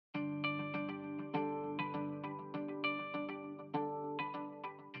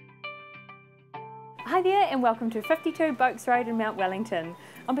Hi there and welcome to 52 Boakes Road in Mount Wellington.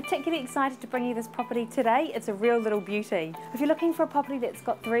 I'm particularly excited to bring you this property today. It's a real little beauty. If you're looking for a property that's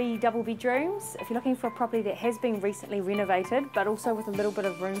got 3 double bedrooms, if you're looking for a property that has been recently renovated but also with a little bit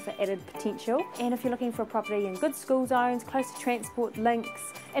of room for added potential, and if you're looking for a property in good school zones, close to transport links,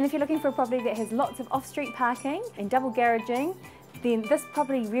 and if you're looking for a property that has lots of off-street parking and double garaging, then this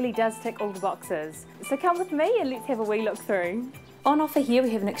property really does tick all the boxes. So come with me and let's have a wee look through. On offer here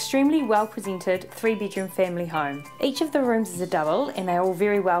we have an extremely well presented 3-bedroom family home. Each of the rooms is a double and they are all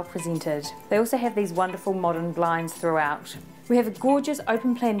very well presented. They also have these wonderful modern blinds throughout. We have a gorgeous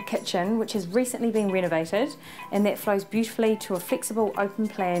open plan kitchen which has recently been renovated and that flows beautifully to a flexible open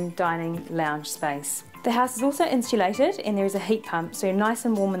plan dining lounge space. The house is also insulated and there is a heat pump so you're nice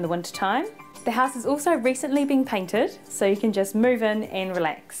and warm in the winter time. The house has also recently been painted, so you can just move in and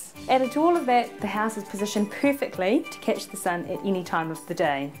relax. Added to all of that, the house is positioned perfectly to catch the sun at any time of the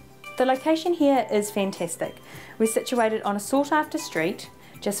day. The location here is fantastic. We're situated on a sought after street,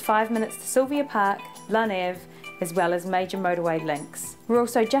 just 5 minutes to Sylvia Park, Lunn Ave, as well as major motorway links. We're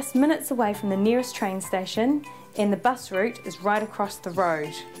also just minutes away from the nearest train station and the bus route is right across the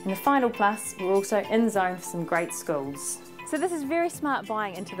road. And the final plus, we're also in zone for some great schools. So this is very smart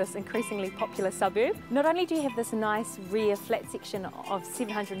buying into this increasingly popular suburb. Not only do you have this nice rear flat section of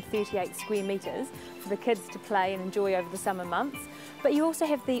 738 square metres for the kids to play and enjoy over the summer months, but you also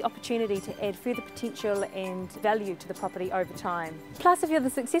have the opportunity to add further potential and value to the property over time. Plus, if you're the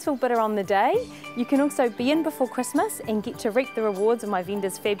successful bidder on the day, you can also be in before Christmas and get to reap the rewards of my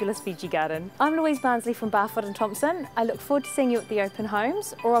vendor's fabulous veggie garden. I'm Louise Barnsley from Barfoot and Thompson. I look forward to seeing you at the open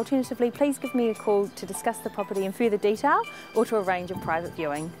homes, or alternatively please give me a call to discuss the property in further detail or to arrange a private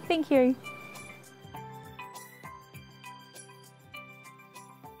viewing. Thank you.